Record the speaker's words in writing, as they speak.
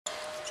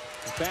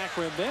Back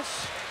rim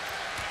miss.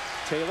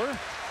 Taylor.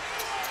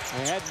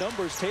 They had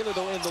numbers. Taylor,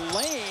 though, in the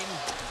lane.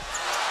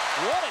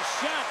 What a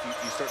shot.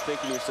 You start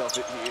thinking to yourself,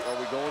 are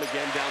we going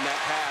again down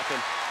that path?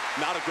 And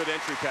not a good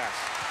entry pass.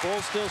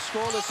 Bulls still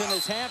scoreless in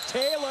this half.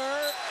 Taylor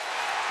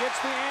gets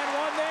the and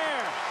one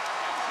there.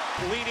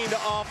 Leading to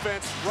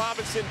offense.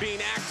 Robinson being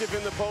active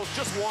in the post,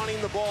 just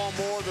wanting the ball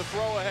more, the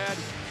throw ahead.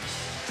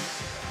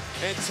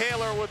 And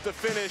Taylor with the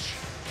finish.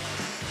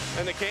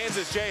 And the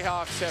Kansas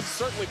Jayhawks have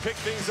certainly picked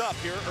things up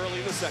here early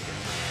in the second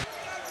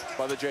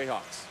by the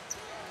Jayhawks.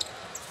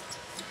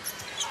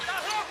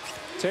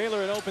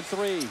 Taylor an open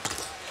three.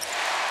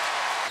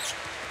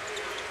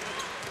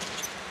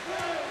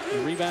 The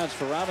rebounds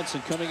for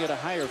Robinson coming at a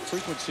higher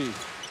frequency.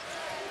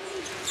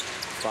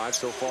 5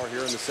 so far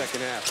here in the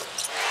second half.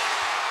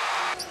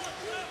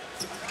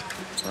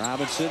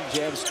 Robinson,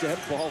 jab step,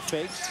 ball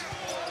fakes.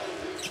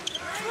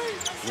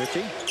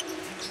 Rippy.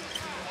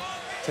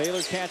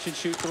 Taylor catch and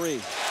shoot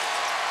three.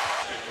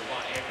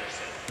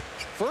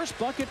 First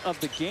bucket of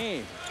the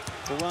game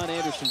for Ron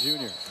Anderson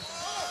Jr.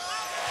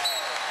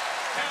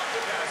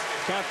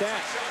 Count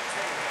that.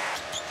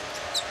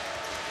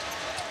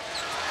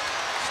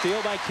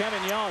 Steal by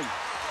Kevin Young.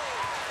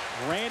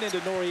 Ran into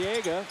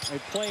Noriega. They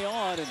play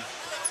on, and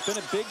it's been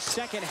a big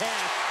second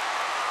half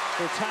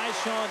for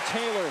Tyshawn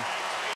Taylor.